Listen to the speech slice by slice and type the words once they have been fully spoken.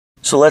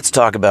So let's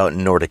talk about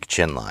Nordic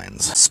chin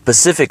lines,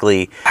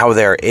 specifically how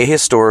they're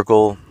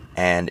ahistorical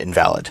and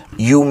invalid.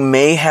 You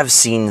may have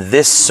seen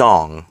this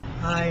song,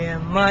 I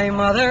am my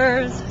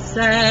mother's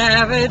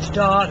savage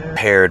daughter,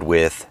 paired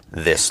with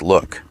this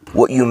look.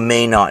 What you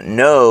may not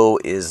know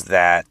is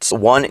that,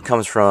 one, it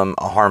comes from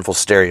a harmful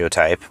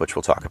stereotype, which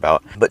we'll talk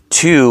about, but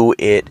two,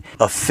 it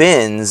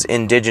offends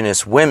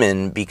Indigenous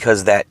women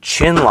because that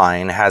chin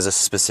line has a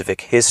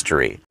specific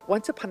history.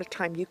 Once upon a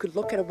time, you could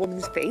look at a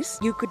woman's face,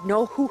 you could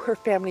know who her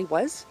family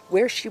was,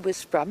 where she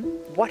was from,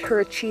 what her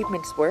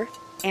achievements were,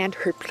 and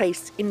her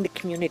place in the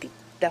community.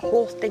 The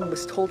whole thing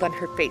was told on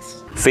her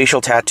face.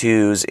 Facial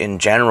tattoos in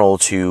general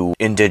to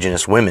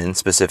Indigenous women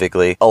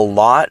specifically, a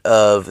lot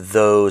of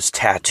those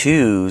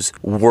tattoos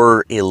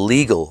were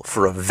illegal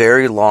for a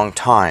very long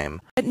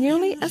time. But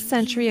nearly a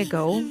century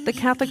ago, the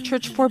Catholic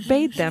Church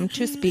forbade them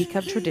to speak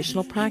of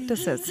traditional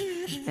practices,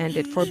 and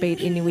it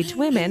forbade Inuit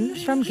women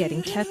from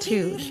getting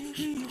tattooed.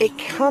 It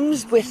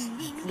comes with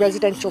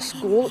residential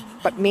school,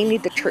 but mainly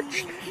the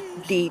church.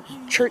 The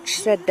church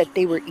said that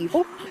they were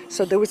evil,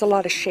 so there was a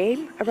lot of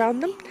shame around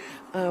them,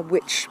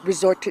 which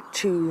resorted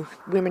to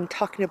women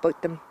talking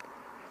about them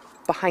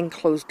behind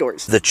closed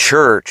doors. The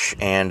church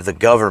and the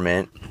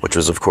government, which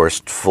was of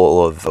course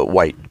full of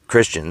white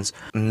Christians,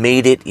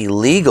 made it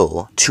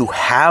illegal to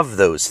have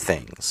those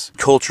things,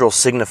 cultural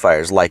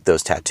signifiers like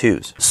those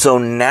tattoos. So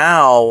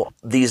now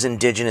these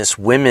Indigenous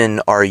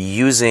women are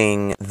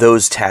using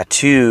those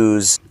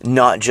tattoos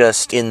not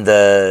just in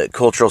the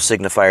cultural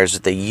signifiers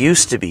that they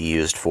used to be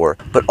used for,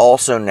 but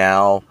also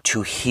now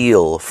to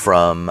heal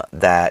from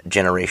that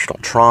generational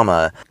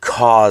trauma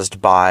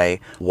caused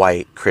by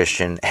white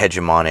Christian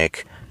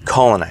hegemonic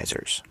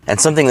colonizers.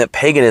 And something that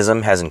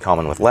paganism has in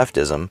common with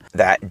leftism,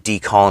 that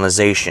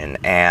decolonization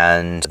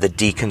and the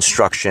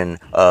deconstruction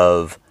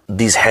of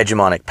these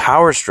hegemonic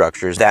power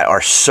structures that are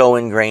so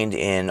ingrained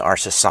in our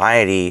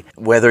society,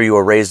 whether you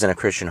were raised in a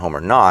Christian home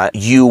or not,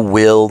 you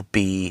will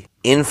be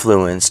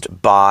influenced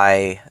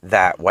by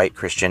that white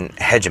Christian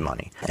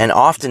hegemony. And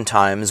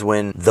oftentimes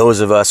when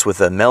those of us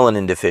with a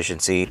melanin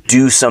deficiency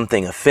do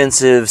something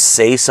offensive,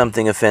 say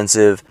something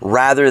offensive,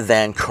 rather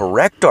than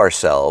correct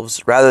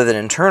ourselves, rather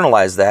than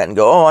internalize that and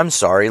go, oh, I'm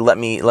sorry, let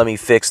me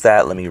fix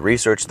that, let me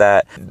research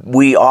that,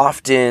 we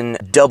often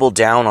double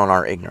down on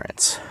our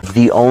ignorance.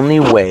 The only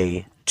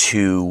way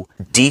to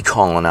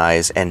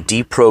decolonize and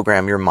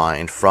deprogram your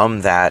mind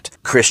from that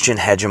Christian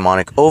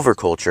hegemonic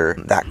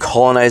overculture, that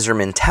colonizer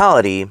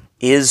mentality,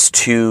 is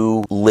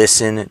to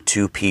listen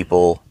to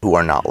people who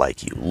are not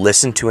like you.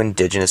 Listen to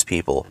Indigenous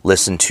people.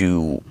 Listen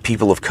to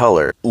people of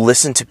color.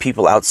 Listen to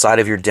people outside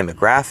of your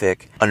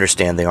demographic.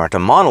 Understand they aren't a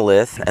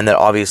monolith and that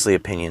obviously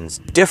opinions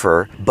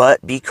differ,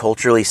 but be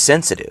culturally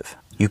sensitive.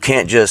 You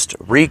can't just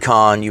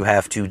recon, you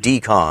have to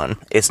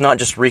decon. It's not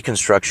just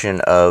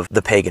reconstruction of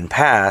the pagan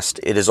past,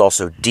 it is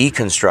also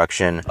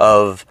deconstruction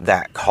of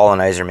that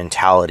colonizer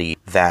mentality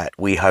that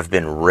we have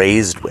been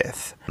raised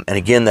with. And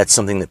again, that's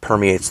something that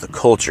permeates the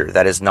culture.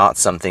 That is not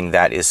something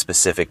that is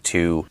specific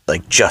to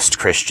like just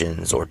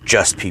Christians or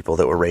just people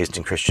that were raised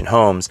in Christian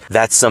homes.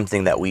 That's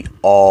something that we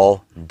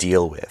all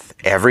deal with.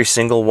 Every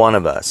single one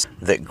of us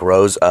that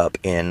grows up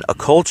in a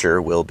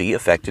culture will be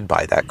affected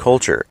by that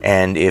culture.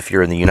 And if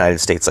you're in the United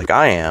States like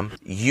I am,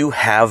 you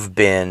have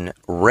been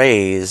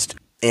raised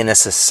in a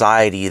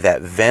society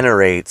that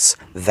venerates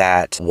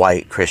that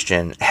white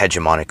Christian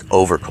hegemonic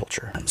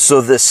overculture. So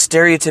the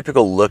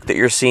stereotypical look that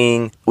you're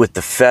seeing with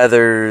the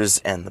feathers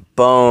and the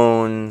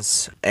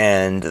bones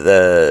and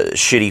the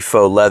shitty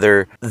faux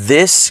leather,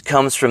 this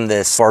comes from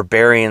this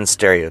barbarian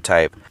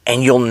stereotype.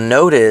 And you'll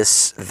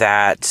notice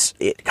that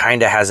it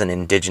kind of has an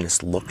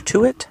indigenous look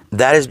to it.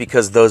 That is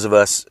because those of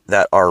us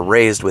that are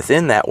raised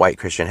within that white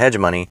Christian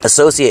hegemony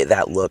associate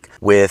that look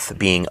with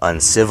being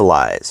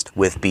uncivilized,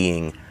 with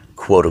being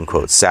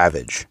quote-unquote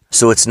savage.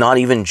 So it's not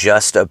even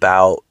just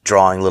about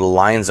drawing little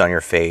lines on your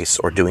face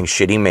or doing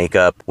shitty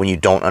makeup when you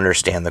don't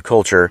understand the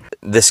culture.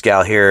 This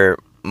gal here,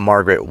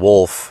 Margaret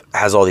Wolf,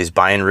 has all these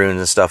Bayan runes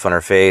and stuff on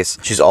her face.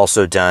 She's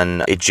also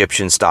done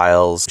Egyptian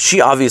styles.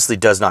 She obviously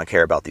does not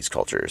care about these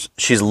cultures.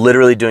 She's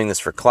literally doing this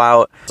for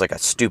clout. It's like a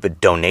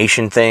stupid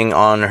donation thing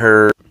on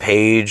her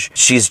page.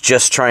 She's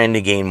just trying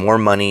to gain more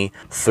money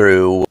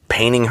through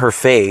painting her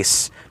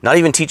face. Not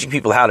even teaching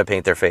people how to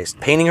paint their face.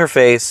 Painting her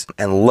face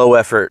and low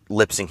effort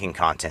lip syncing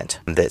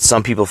content that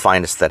some people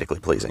find aesthetically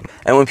pleasing.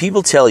 And when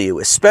people tell you,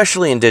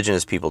 especially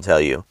Indigenous people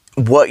tell you,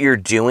 what you're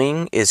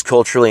doing is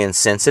culturally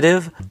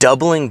insensitive,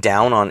 doubling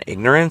down on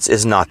ignorance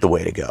is not the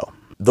way to go.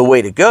 The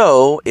way to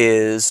go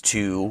is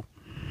to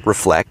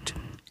reflect,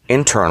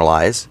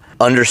 internalize,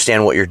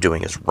 understand what you're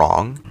doing is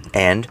wrong,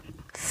 and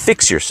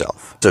fix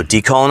yourself. So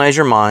decolonize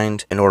your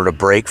mind in order to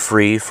break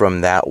free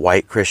from that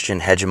white Christian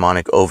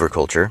hegemonic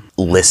overculture.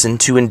 Listen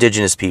to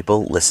Indigenous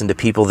people, listen to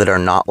people that are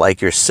not like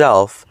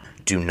yourself.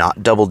 Do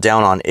not double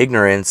down on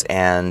ignorance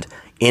and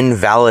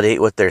invalidate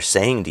what they're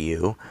saying to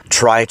you.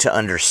 Try to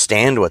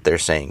understand what they're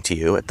saying to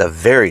you at the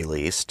very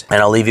least.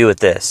 And I'll leave you with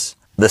this.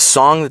 The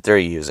song that they're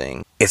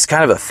using, it's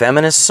kind of a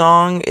feminist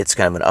song, it's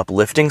kind of an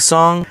uplifting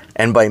song,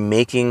 and by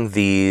making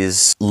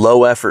these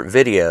low-effort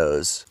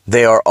videos,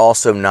 they are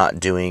also not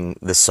doing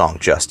the song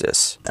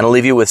justice. And I'll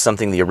leave you with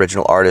something the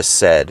original artist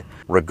said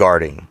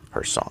regarding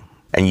her song.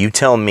 And you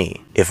tell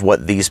me if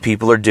what these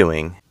people are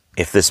doing,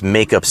 if this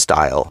makeup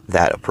style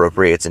that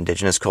appropriates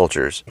indigenous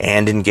cultures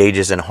and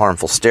engages in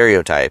harmful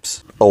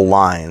stereotypes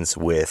aligns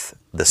with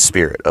the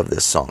spirit of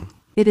this song.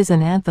 It is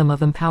an anthem of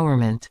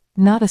empowerment,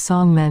 not a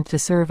song meant to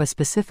serve a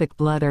specific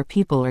blood or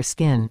people or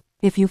skin.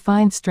 If you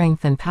find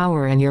strength and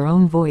power and your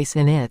own voice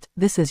in it,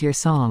 this is your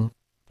song.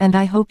 And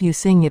I hope you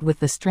sing it with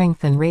the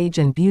strength and rage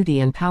and beauty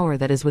and power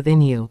that is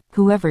within you,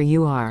 whoever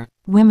you are.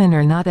 Women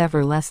are not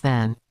ever less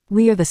than.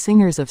 We are the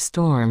singers of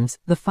storms,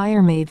 the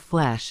fire made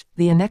flesh,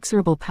 the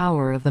inexorable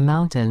power of the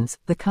mountains,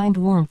 the kind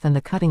warmth and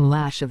the cutting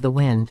lash of the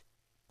wind.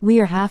 We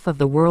are half of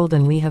the world,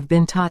 and we have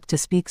been taught to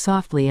speak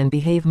softly and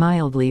behave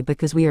mildly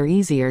because we are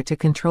easier to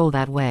control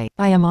that way.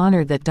 I am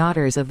honored that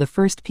daughters of the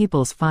first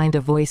peoples find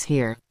a voice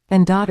here,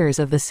 and daughters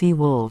of the sea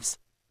wolves,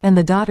 and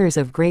the daughters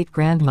of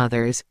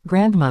great-grandmothers,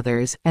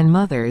 grandmothers, and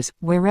mothers,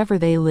 wherever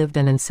they lived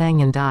and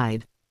sang and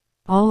died.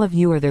 All of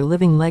you are their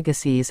living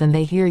legacies, and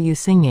they hear you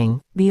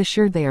singing. Be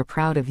assured they are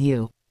proud of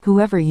you.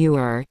 Whoever you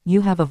are,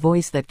 you have a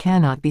voice that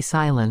cannot be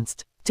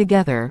silenced.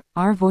 Together,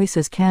 our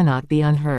voices cannot be unheard.